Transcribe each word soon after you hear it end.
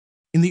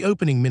In the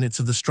opening minutes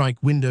of the strike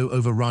window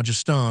over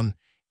Rajasthan,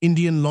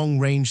 Indian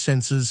long-range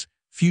sensors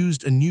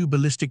fused a new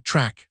ballistic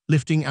track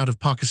lifting out of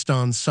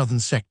Pakistan's southern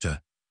sector,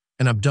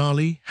 an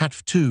Abdali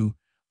Hatf 2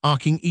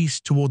 arcing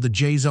east toward the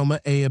Jaisalmer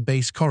Air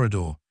Base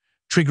corridor,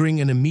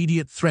 triggering an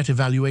immediate threat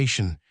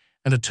evaluation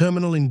and a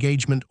terminal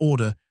engagement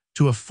order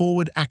to a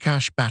forward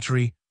Akash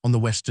battery on the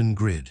western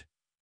grid.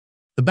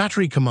 The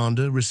battery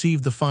commander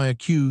received the fire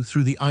cue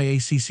through the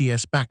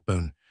IACCS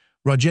backbone.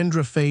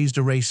 Rajendra phased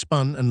array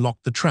spun and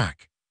locked the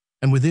track,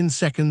 and within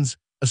seconds,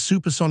 a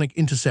supersonic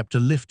interceptor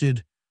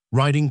lifted,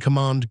 riding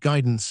command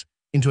guidance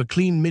into a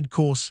clean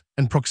mid-course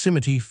and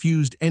proximity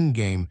fused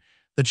endgame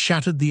that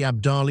shattered the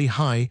Abdali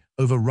high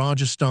over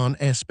Rajasthan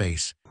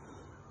airspace.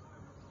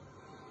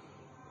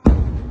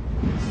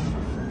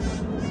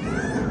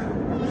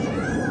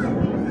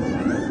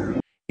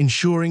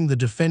 Ensuring the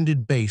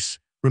defended base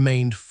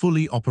remained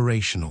fully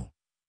operational.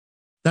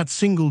 That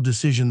single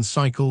decision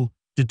cycle,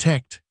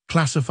 detect,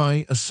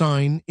 classify,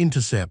 assign,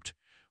 intercept,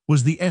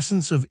 was the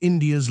essence of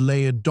India's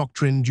layered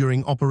doctrine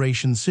during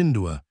Operation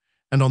Sindoor,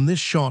 and on this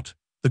shot,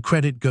 the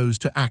credit goes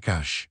to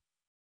Akash.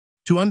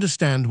 To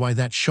understand why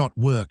that shot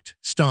worked,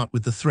 start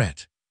with the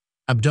threat.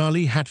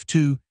 Abdali Hatf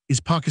 2 is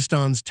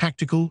Pakistan's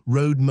tactical,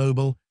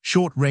 road-mobile,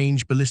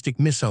 short-range ballistic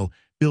missile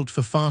built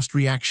for fast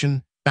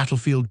reaction,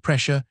 battlefield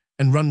pressure,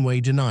 and runway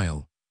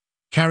denial.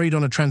 Carried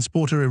on a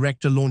transporter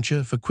erector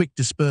launcher for quick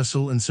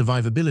dispersal and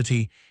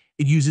survivability,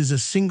 it uses a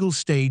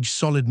single-stage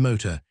solid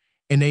motor,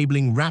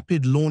 enabling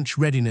rapid launch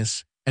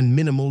readiness and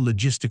minimal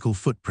logistical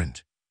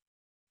footprint.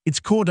 Its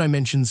core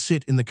dimensions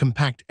sit in the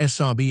compact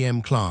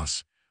SRBM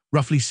class,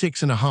 roughly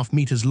 6.5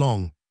 meters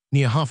long,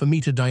 near half a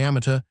meter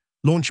diameter,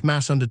 launch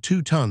mass under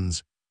 2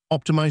 tons,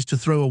 optimized to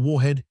throw a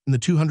warhead in the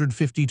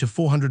 250 to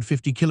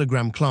 450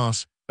 kilogram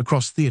class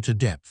across theater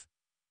depth.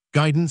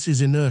 Guidance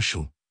is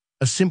inertial,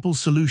 a simple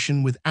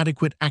solution with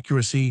adequate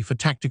accuracy for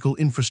tactical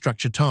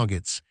infrastructure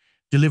targets,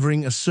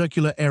 delivering a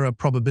circular error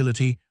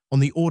probability on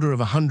the order of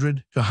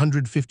 100 to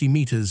 150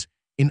 meters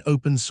in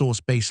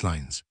open-source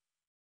baselines.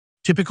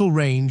 Typical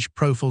range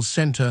profiles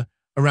center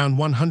around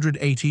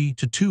 180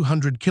 to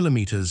 200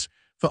 kilometers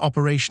for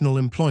operational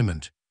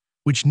employment,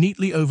 which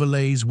neatly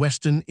overlays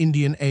western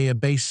Indian air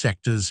base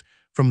sectors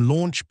from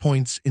launch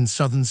points in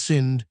southern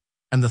Sindh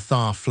and the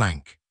Thar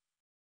flank.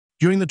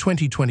 During the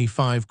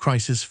 2025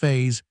 crisis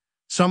phase,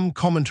 some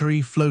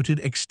commentary floated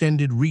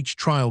extended reach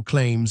trial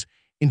claims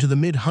into the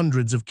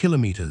mid-hundreds of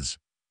kilometers.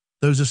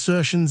 Those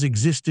assertions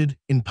existed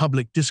in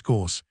public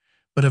discourse,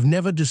 but have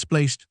never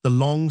displaced the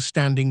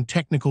long-standing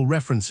technical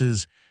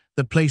references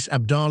that place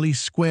Abdali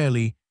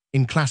squarely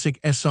in classic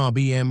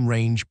SRBM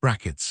range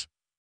brackets.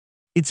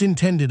 Its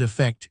intended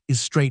effect is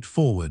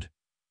straightforward: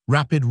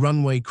 rapid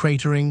runway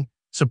cratering,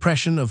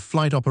 suppression of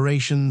flight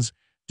operations,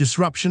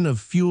 disruption of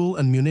fuel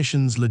and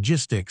munitions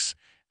logistics,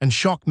 and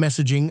shock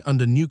messaging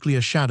under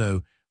nuclear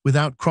shadow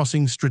without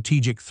crossing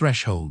strategic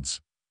thresholds.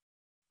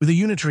 With a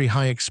unitary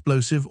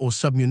high-explosive or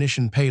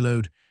submunition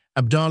payload,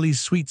 Abdali's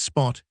sweet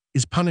spot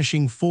is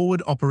punishing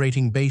forward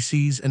operating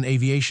bases and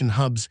aviation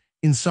hubs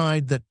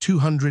inside that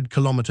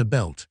 200-kilometer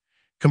belt,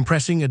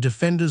 compressing a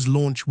defender's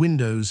launch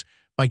windows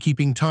by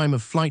keeping time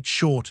of flight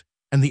short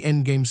and the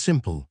endgame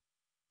simple.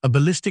 A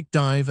ballistic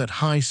dive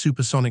at high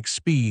supersonic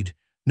speed,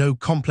 no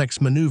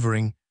complex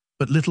maneuvering,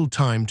 but little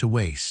time to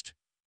waste.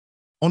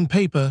 On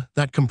paper,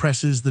 that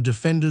compresses the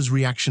defender's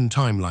reaction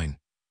timeline.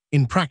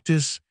 In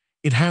practice,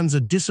 it hands a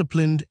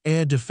disciplined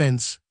air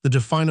defense the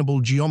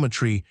definable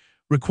geometry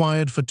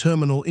required for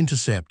terminal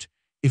intercept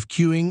if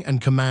queuing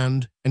and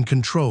command and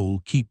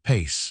control keep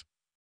pace.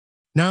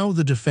 Now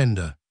the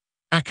defender.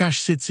 Akash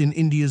sits in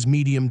India's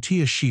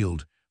medium-tier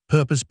shield,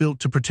 purpose-built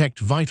to protect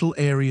vital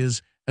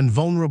areas and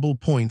vulnerable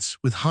points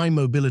with high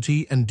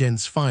mobility and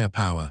dense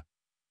firepower.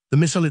 The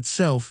missile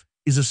itself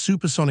is a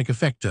supersonic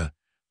effector,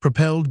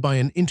 propelled by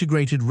an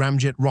integrated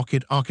ramjet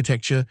rocket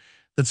architecture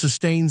that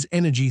sustains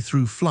energy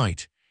through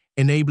flight,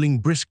 enabling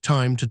brisk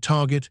time to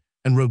target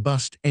and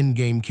robust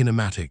endgame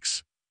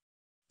kinematics.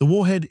 The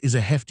warhead is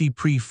a hefty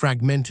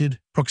pre-fragmented,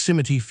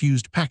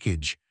 proximity-fused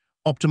package,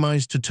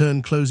 optimized to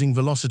turn closing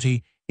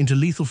velocity into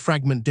lethal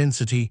fragment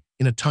density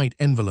in a tight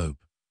envelope.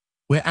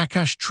 Where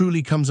Akash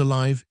truly comes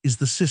alive is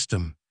the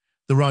system,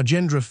 the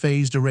Rajendra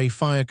phased array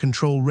fire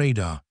control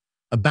radar,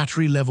 a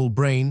battery-level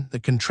brain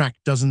that can track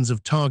dozens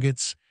of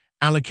targets,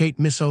 allocate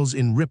missiles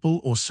in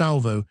ripple or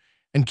salvo,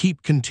 and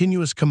keep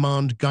continuous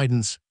command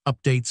guidance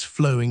updates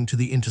flowing to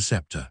the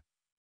interceptor.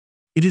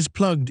 It is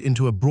plugged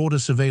into a broader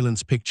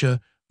surveillance picture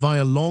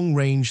via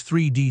long-range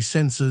 3D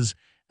sensors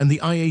and the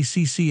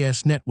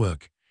IACCS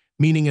network,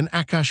 meaning an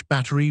Akash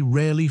battery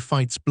rarely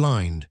fights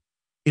blind.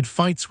 It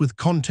fights with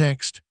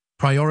context,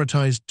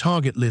 prioritized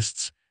target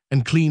lists,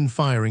 and clean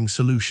firing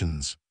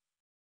solutions.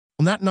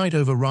 On that night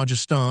over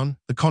Rajasthan,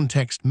 the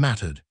context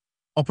mattered.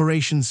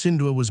 Operation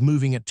Sindoor was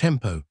moving at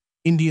tempo.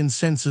 Indian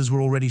sensors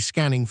were already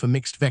scanning for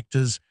mixed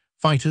vectors,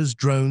 fighters,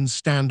 drones,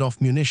 standoff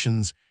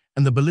munitions,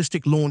 and the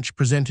ballistic launch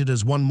presented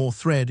as one more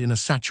thread in a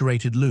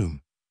saturated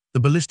loom. The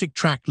ballistic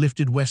track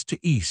lifted west to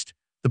east,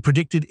 the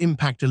predicted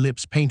impact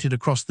ellipse painted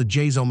across the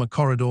Jaisalmer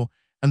corridor,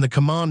 and the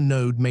command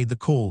node made the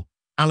call,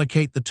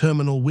 allocate the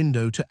terminal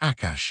window to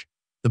Akash.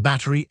 The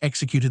battery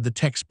executed the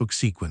textbook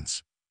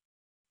sequence.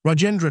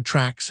 Rajendra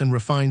tracks and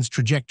refines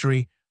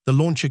trajectory, the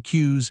launcher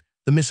cues,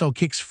 the missile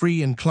kicks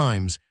free and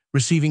climbs,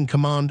 receiving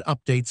command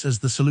updates as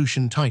the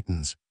solution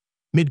tightens.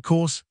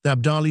 Mid-course, the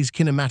Abdali's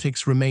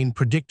kinematics remain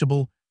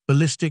predictable,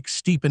 ballistic,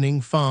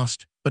 steepening,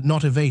 fast, but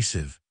not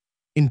evasive.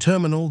 In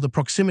terminal, the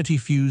proximity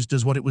fuse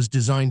does what it was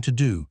designed to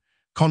do,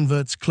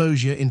 converts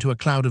closure into a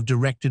cloud of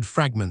directed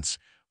fragments,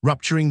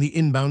 rupturing the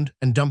inbound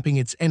and dumping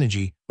its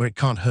energy where it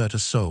can't hurt a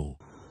soul.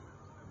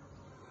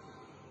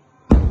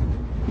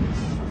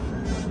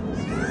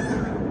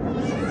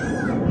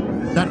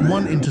 That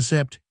one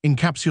intercept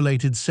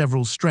encapsulated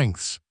several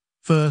strengths.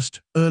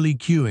 First, early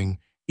cueing,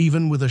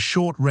 even with a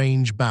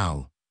short-range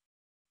BAL.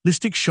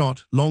 Ballistic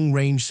shot,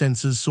 long-range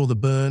sensors saw the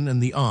burn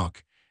and the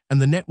arc,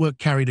 and the network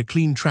carried a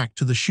clean track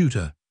to the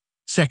shooter.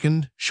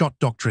 Second, shot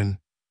doctrine.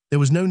 There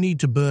was no need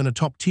to burn a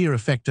top-tier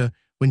effector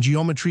when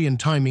geometry and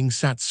timing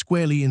sat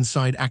squarely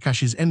inside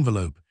Akash's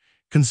envelope,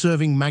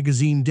 conserving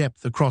magazine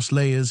depth across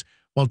layers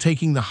while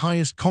taking the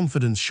highest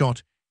confidence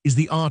shot is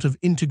the art of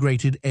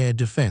integrated air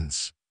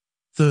defense.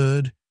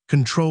 Third,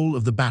 control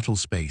of the battle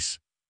space.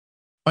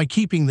 By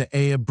keeping the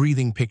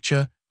air-breathing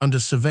picture under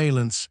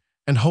surveillance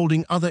and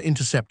holding other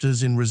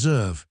interceptors in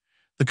reserve,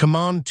 the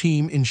command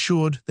team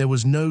ensured there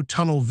was no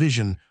tunnel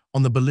vision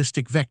on the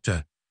ballistic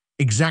vector,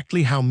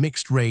 exactly how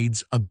mixed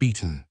raids are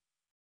beaten.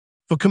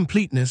 For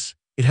completeness,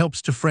 it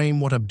helps to frame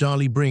what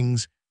Abdali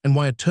brings and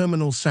why a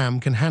terminal SAM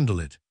can handle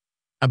it.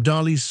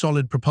 Abdali's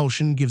solid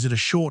propulsion gives it a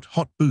short,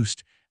 hot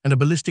boost and a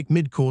ballistic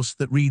mid-course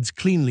that reads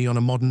cleanly on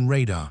a modern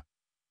radar.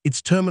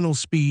 Its terminal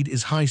speed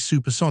is high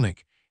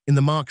supersonic, in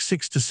the Mark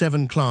 6 to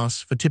 7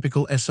 class for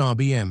typical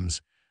SRBMs,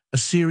 a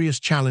serious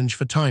challenge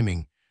for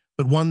timing,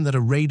 but one that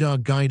a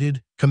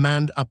radar-guided,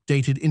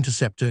 command-updated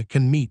interceptor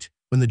can meet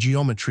when the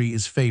geometry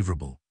is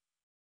favorable.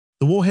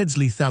 The warhead's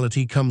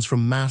lethality comes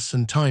from mass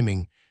and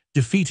timing.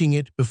 Defeating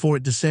it before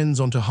it descends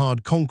onto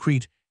hard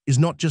concrete is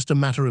not just a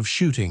matter of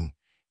shooting,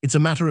 it's a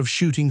matter of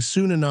shooting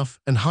soon enough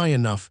and high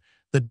enough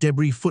that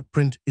debris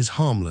footprint is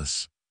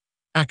harmless.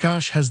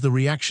 Akash has the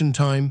reaction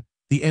time,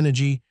 the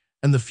energy,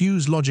 and the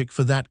fuse logic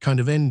for that kind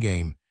of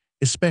endgame,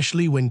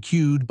 especially when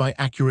cued by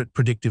accurate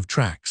predictive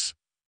tracks.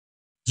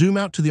 Zoom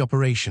out to the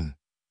operation.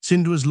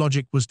 Sindoor's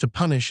logic was to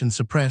punish and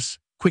suppress,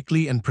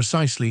 quickly and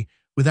precisely,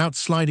 without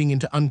sliding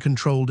into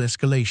uncontrolled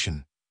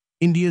escalation.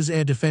 India's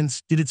air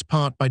defense did its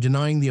part by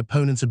denying the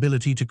opponent's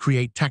ability to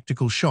create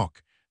tactical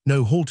shock.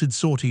 No halted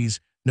sorties,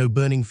 no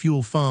burning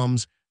fuel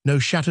farms, no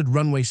shattered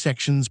runway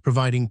sections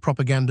providing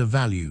propaganda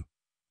value.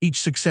 Each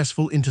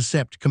successful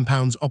intercept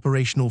compounds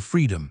operational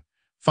freedom.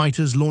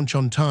 Fighters launch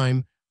on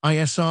time,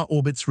 ISR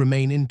orbits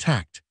remain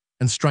intact,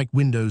 and strike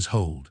windows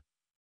hold.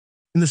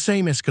 In the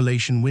same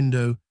escalation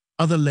window,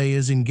 other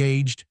layers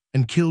engaged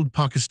and killed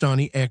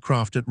Pakistani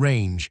aircraft at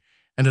range,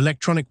 and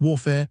electronic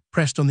warfare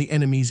pressed on the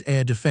enemy's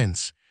air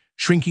defense,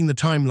 shrinking the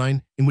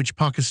timeline in which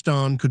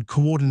Pakistan could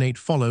coordinate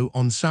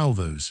follow-on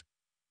salvos.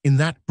 In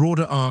that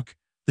broader arc,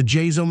 the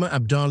Jaisalmer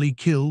Abdali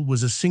kill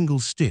was a single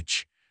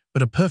stitch,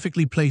 but a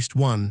perfectly placed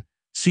one,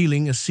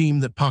 sealing a seam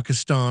that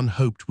Pakistan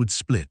hoped would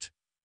split.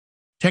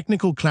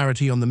 Technical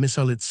clarity on the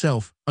missile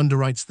itself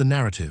underwrites the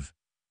narrative.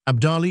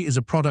 Abdali is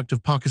a product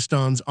of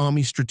Pakistan's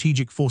Army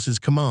Strategic Forces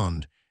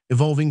Command,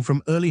 evolving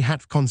from early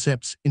Hatf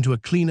concepts into a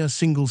cleaner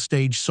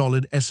single-stage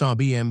solid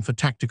SRBM for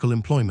tactical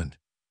employment.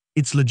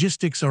 Its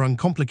logistics are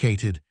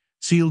uncomplicated: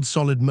 sealed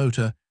solid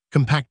motor,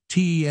 compact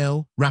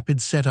TEL,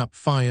 rapid setup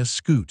fire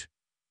scoot.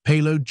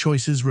 Payload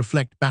choices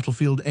reflect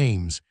battlefield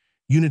aims,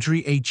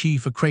 unitary HE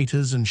for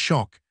craters and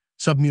shock,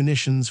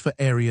 submunitions for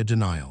area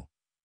denial.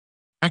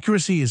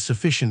 Accuracy is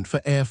sufficient for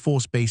Air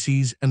Force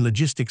bases and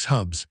logistics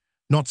hubs,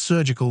 not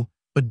surgical,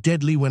 but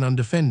deadly when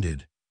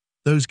undefended.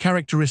 Those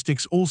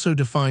characteristics also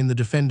define the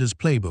defender's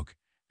playbook: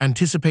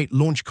 anticipate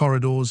launch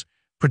corridors,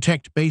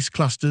 protect base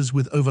clusters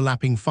with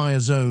overlapping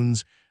fire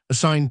zones,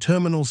 assign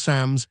terminal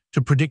SAMs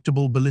to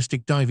predictable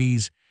ballistic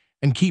dives,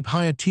 and keep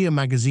higher-tier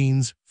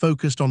magazines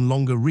focused on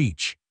longer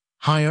reach,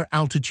 higher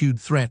altitude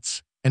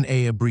threats, and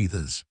air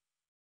breathers.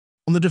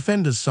 On the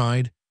defender's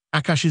side,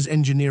 Akash's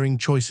engineering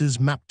choices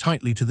map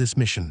tightly to this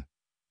mission.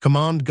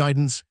 Command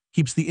guidance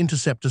keeps the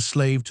interceptor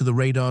slave to the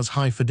radar's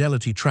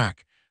high-fidelity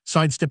track,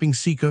 sidestepping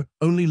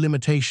seeker-only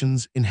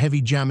limitations in heavy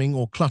jamming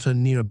or clutter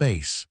near a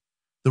base.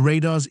 The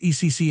radar's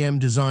IACCS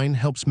design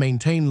helps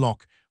maintain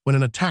lock when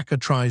an attacker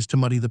tries to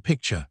muddy the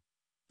picture.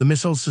 The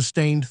missile's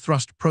sustained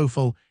thrust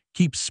profile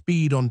keeps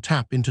speed on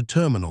tap into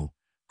terminal,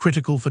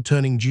 critical for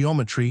turning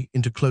geometry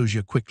into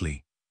closure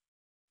quickly.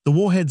 The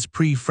warhead's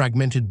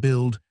pre-fragmented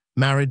build,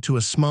 married to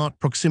a smart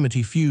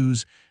proximity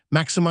fuse,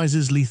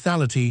 maximizes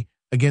lethality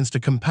against a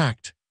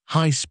compact,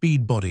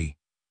 high-speed body,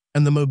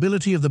 and the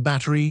mobility of the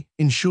battery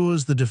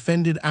ensures the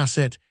defended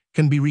asset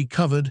can be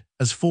recovered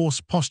as force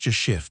posture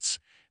shifts,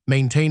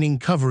 maintaining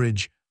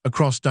coverage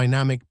across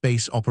dynamic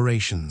base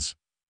operations.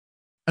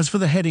 As for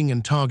the heading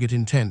and target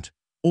intent,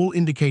 all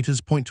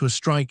indicators point to a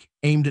strike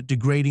aimed at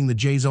degrading the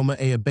Jaisalmer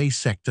air base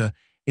sector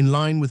in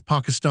line with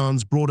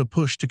Pakistan's broader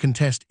push to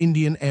contest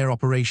Indian air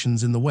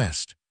operations in the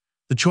West.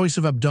 The choice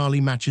of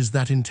Abdali matches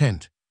that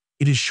intent.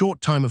 It is short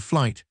time of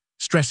flight,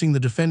 stressing the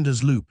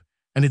defender's loop,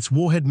 and its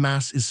warhead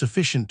mass is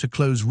sufficient to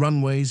close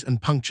runways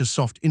and puncture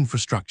soft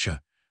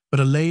infrastructure. But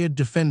a layered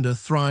defender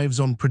thrives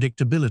on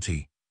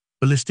predictability.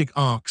 Ballistic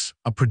arcs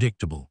are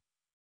predictable.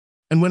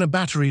 And when a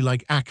battery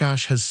like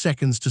Akash has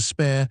seconds to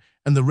spare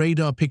and the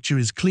radar picture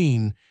is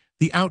clean,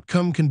 the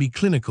outcome can be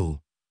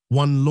clinical.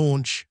 One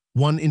launch,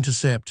 one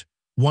intercept,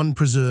 one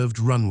preserved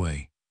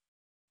runway.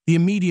 The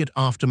immediate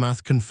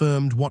aftermath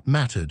confirmed what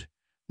mattered.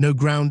 No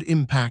ground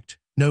impact,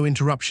 no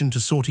interruption to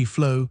sortie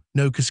flow,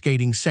 no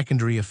cascading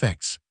secondary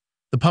effects.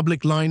 The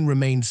public line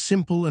remained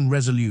simple and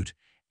resolute.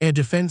 Air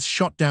defense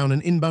shot down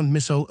an inbound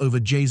missile over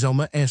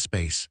Jaisalmer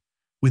airspace.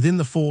 Within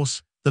the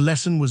force, the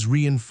lesson was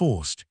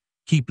reinforced.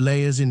 Keep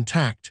layers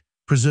intact,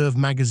 preserve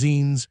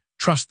magazines,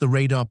 trust the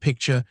radar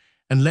picture,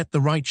 and let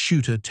the right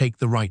shooter take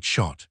the right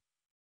shot.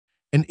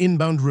 An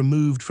inbound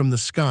removed from the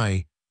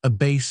sky, a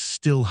base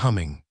still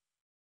humming.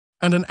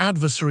 And an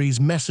adversary's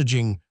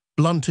messaging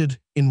blunted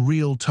in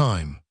real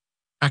time.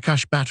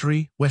 Akash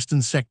battery,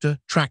 western sector,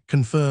 track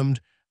confirmed.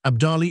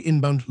 Abdali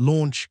inbound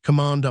launch,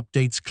 command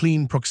updates,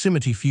 clean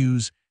proximity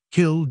fuse,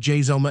 kill,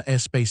 Jaisalmer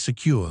airspace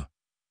secure.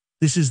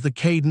 This is the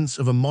cadence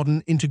of a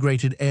modern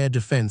integrated air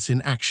defense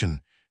in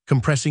action,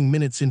 compressing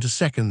minutes into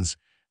seconds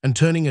and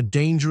turning a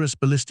dangerous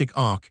ballistic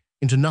arc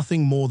into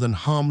nothing more than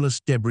harmless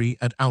debris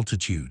at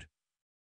altitude.